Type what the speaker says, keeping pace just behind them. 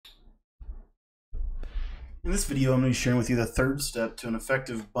In this video, I'm going to be sharing with you the third step to an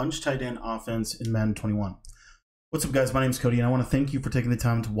effective bunch tight end offense in Madden 21. What's up, guys? My name is Cody, and I want to thank you for taking the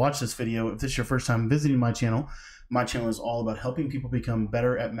time to watch this video. If this is your first time visiting my channel is all about helping people become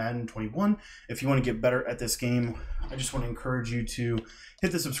better at Madden 21. If you want to get better at this game, I just want to encourage you to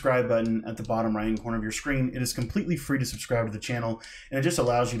hit the subscribe button at the bottom right-hand corner of your screen. It is completely free to subscribe to the channel, and it just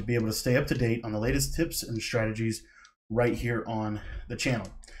allows you to be able to stay up to date on the latest tips and strategies right here on the channel.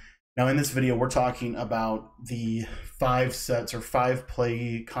 Now, in this video, we're talking about the 5 sets or 5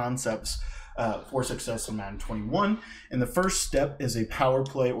 play concepts for success in Madden 21. And the first step is a power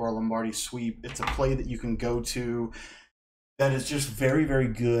play or a Lombardi sweep. It's a play that you can go to that is just very, very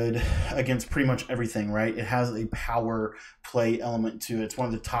good against pretty much everything, right? It has a power play element to it. It's one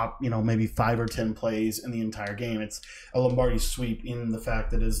of the top, maybe 5 or 10 plays in the entire game. It's a Lombardi sweep in the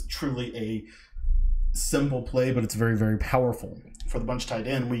fact that it is truly a simple play, but it's very, very powerful. For the bunch tight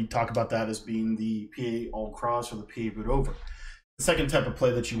end, we talk about that as being the PA all cross or the PA boot over. The second type of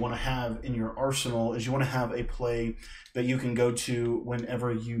play that you want to have in your arsenal is you want to have a play that you can go to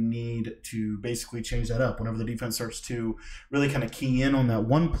whenever you need to basically change that up. Whenever the defense starts to really kind of key in on that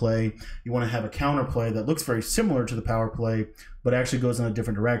one play, you want to have a counter play that looks very similar to the power play, but actually goes in a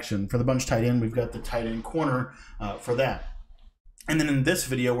different direction. For the bunch tight end, we've got the tight end corner for that. And then in this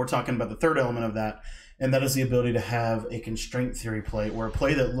video, we're talking about the third element of that, and that is the ability to have a constraint theory play, or a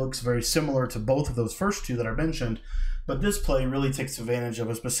play that looks very similar to both of those first two that I mentioned, but this play really takes advantage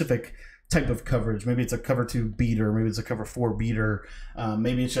of a specific type of coverage. Maybe it's a cover 2 beater, maybe it's a cover 4 beater,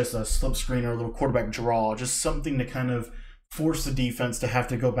 maybe it's just a slip screen or a little quarterback draw, just something to kind of force the defense to have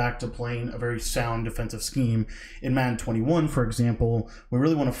to go back to playing a very sound defensive scheme. In Madden 21, for example, we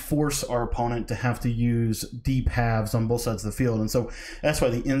really want to force our opponent to have to use deep halves on both sides of the field. And so that's why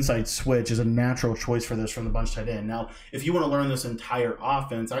the inside switch is a natural choice for this from the bunch tight end. Now, if you want to learn this entire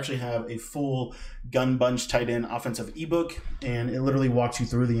offense, I actually have a full gun bunch tight end offensive ebook, and it literally walks you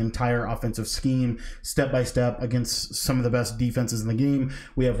through the entire offensive scheme step by step against some of the best defenses in the game.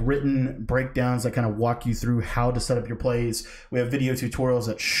 We have written breakdowns that kind of walk you through how to set up your plays. We have video tutorials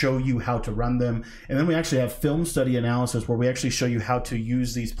that show you how to run them. And then we actually have film study analysis where we actually show you how to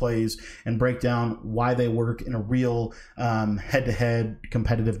use these plays and break down why they work in a real head-to-head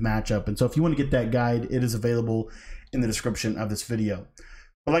competitive matchup. And so if you want to get that guide, it is available in the description of this video.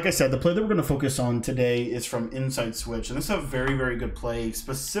 But like I said, the play that we're going to focus on today is from inside switch. And this is a very, very good play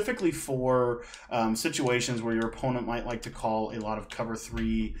specifically for situations where your opponent might like to call a lot of cover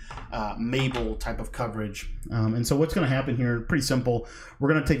 3 Mabel type of coverage. And so what's going to happen here, pretty simple. We're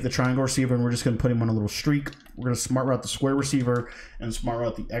going to take the triangle receiver and we're just going to put him on a little streak. We're going to smart route the square receiver and smart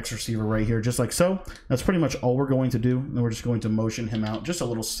route the X receiver right here, just like so. That's pretty much all we're going to do. And we're just going to motion him out just a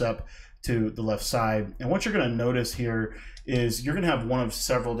little step to the left side. And what you're going to notice here is you're going to have one of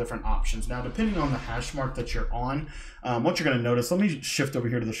several different options. Now, depending on the hash mark that you're on, what you're going to notice, let me shift over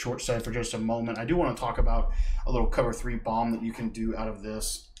here to the short side for just a moment. I do want to talk about a little cover 3 bomb that you can do out of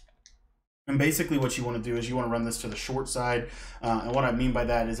this. And basically what you want to do is you want to run this to the short side. And what I mean by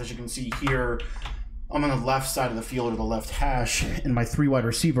that is, as you can see here, I'm on the left side of the field, or the left hash, and my 3 wide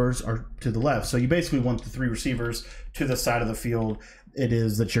receivers are to the left. So you basically want the 3 receivers to the side of the field it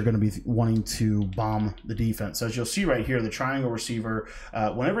is that you're going to be wanting to bomb the defense. So as you'll see right here, the triangle receiver,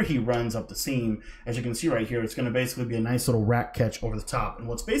 whenever he runs up the seam, as you can see right here, it's going to basically be a nice little rack catch over the top. And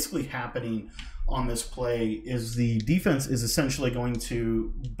what's basically happening on this play is the defense is essentially going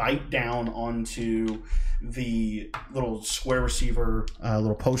to bite down onto the little square receiver,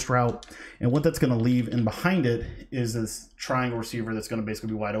 little post route, and what that's going to leave in behind it is this triangle receiver that's going to basically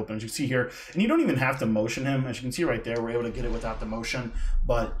be wide open, as you can see here. And you don't even have to motion him. As you can see right there, we're able to get it without the motion,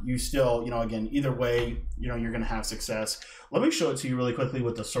 but you still, again, either way, you're going to have success. Let me show it to you really quickly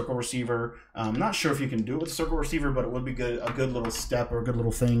with the circle receiver. I'm not sure if you can do it with the circle receiver, but it would be a good little step or a good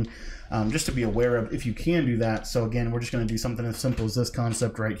little thing just to be aware of if you can do that. So again, we're just going to do something as simple as this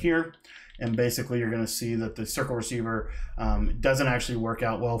concept right here. And basically, you're going to see that the circle receiver doesn't actually work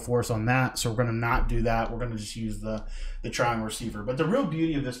out well for us on that. So we're going to not do that. We're going to just use the triangle receiver. But the real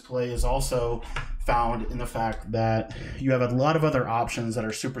beauty of this play is also found in the fact that you have a lot of other options that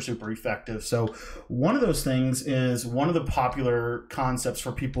are super, super effective. So one of those things is one of the popular concepts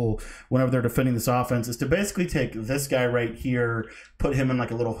for people whenever they're defending this offense is to basically take this guy right here, put him in like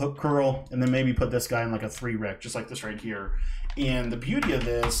a little hook curl, and then maybe put this guy in like a 3-rec, just like this right here. And the beauty of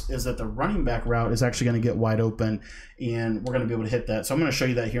this is that the running back route is actually going to get wide open, and we're going to be able to hit that. So I'm going to show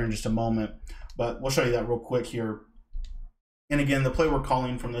you that here in just a moment, but we'll show you that real quick here. And again, the play we're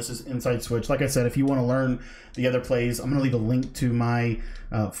calling from this is inside switch. Like I said, if you want to learn the other plays, I'm going to leave a link to my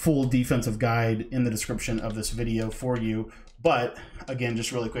full defensive guide in the description of this video for you. But again,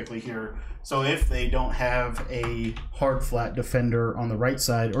 just really quickly here, so if they don't have a hard flat defender on the right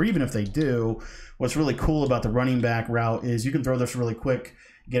side, or even if they do, what's really cool about the running back route is you can throw this really quick,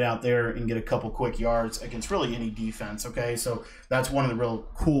 get out there and get a couple quick yards against really any defense. Okay, so that's one of the real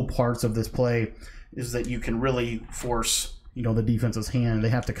cool parts of this play, is that you can really force, you know, the defense's hand. They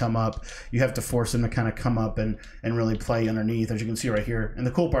have to come up. You have to force them to kind of come up and really play underneath, as you can see right here. And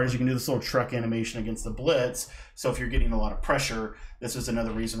the cool part is you can do this little truck animation against the blitz. So if you're getting a lot of pressure, this is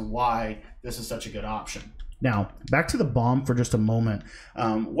another reason why this is such a good option. Now, back to the bomb for just a moment.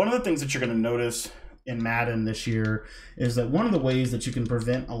 One of the things that you're going to notice in Madden this year is that one of the ways that you can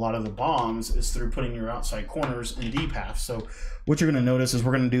prevent a lot of the bombs is through putting your outside corners in deep half. So what you're going to notice is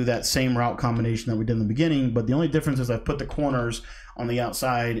we're going to do that same route combination that we did in the beginning, but the only difference is I've put the corners on the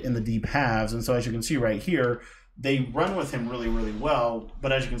outside in the deep halves. And so as you can see right here, they run with him really, really well,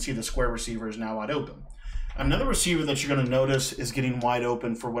 but as you can see, the square receiver is now wide open. Another receiver that you're going to notice is getting wide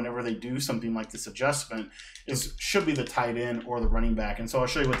open for whenever they do something like this adjustment should be the tight end or the running back. And so I'll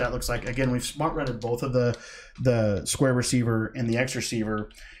show you what that looks like. Again, we've smart redded both of the square receiver and the X receiver.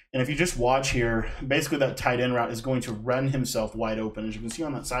 And if you just watch here, basically that tight end route is going to run himself wide open. As you can see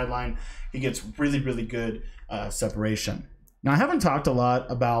on that sideline, he gets really, really good separation. Now, I haven't talked a lot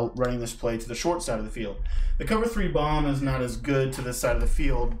about running this play to the short side of the field. The cover 3 bomb is not as good to this side of the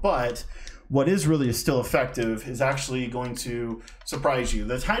field, but what is really still effective is actually going to surprise you.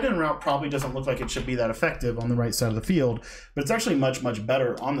 The tight end route probably doesn't look like it should be that effective on the right side of the field, but it's actually much, much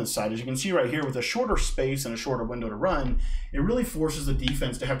better on this side. As you can see right here, with a shorter space and a shorter window to run, it really forces the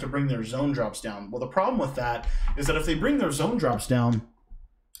defense to have to bring their zone drops down. Well, the problem with that is that if they bring their zone drops down,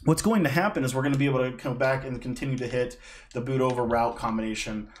 what's going to happen is we're going to be able to come back and continue to hit the boot over route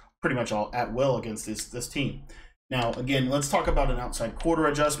combination pretty much all at will against this team. Now, again, let's talk about an outside quarter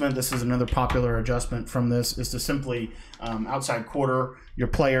adjustment. This is another popular adjustment from this, is to simply outside quarter your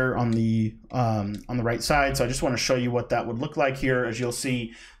player on the right side. So I just want to show you what that would look like here. As you'll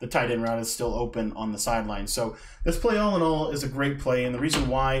see, the tight end route is still open on the sideline. So this play, all in all, is a great play, and the reason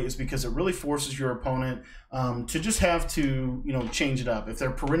why is because it really forces your opponent to just have to, you know, change it up. If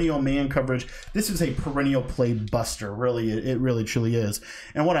they're perennial man coverage, this is a perennial play buster. Really, it really truly is.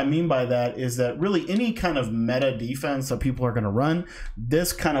 And what I mean by that is that really any kind of meta defense that people are going to run,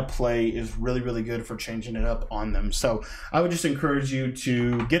 this kind of play is really, really good for changing it up on them. So I would just encourage you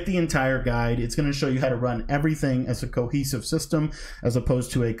to get the entire guide. It's going to show you how to run everything as a cohesive system as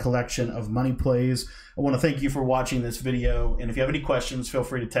opposed to a collection of money plays. I want to thank you for watching this video, and if you have any questions, feel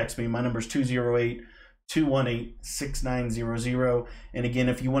free to text me. My number is 208-218-6900. And again,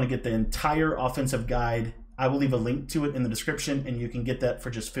 if you want to get the entire offensive guide, I will leave a link to it in the description, and you can get that for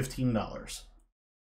just $15.